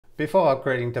Before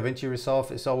upgrading Davinci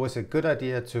Resolve, it's always a good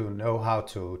idea to know how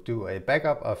to do a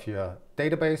backup of your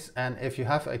database, and if you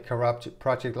have a corrupt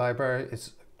project library,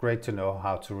 it's great to know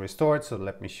how to restore it. So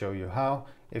let me show you how.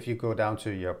 If you go down to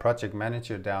your project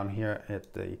manager down here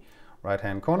at the right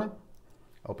hand corner,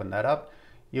 open that up.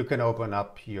 You can open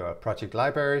up your project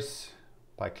libraries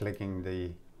by clicking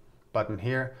the button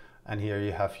here, and here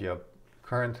you have your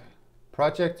current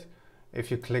project. If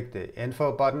you click the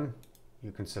info button,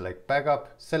 you can select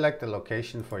backup, select the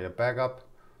location for your backup,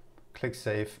 click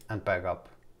save and backup.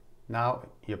 Now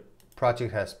your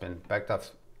project has been backed up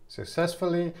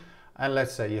successfully, and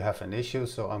let's say you have an issue,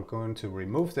 so I'm going to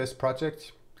remove this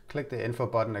project. Click the info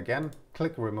button again,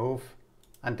 click remove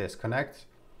and disconnect,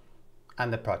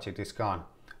 and the project is gone.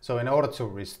 So in order to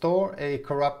restore a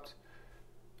corrupt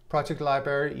project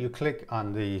library, you click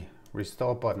on the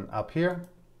restore button up here.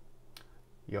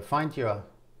 You'll find your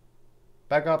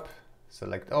backup,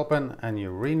 select open, and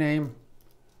you rename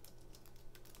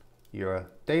your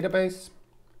database.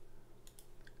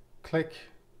 Click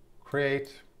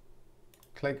create,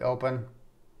 click open,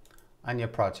 and your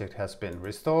project has been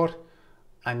restored,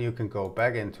 and you can go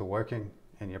back into working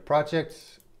in your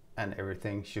project, and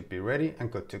everything should be ready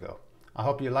and good to go. I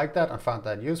hope you liked that and found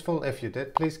that useful. If you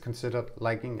did, please consider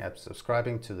liking and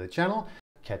subscribing to the channel.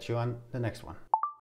 Catch you on the next one.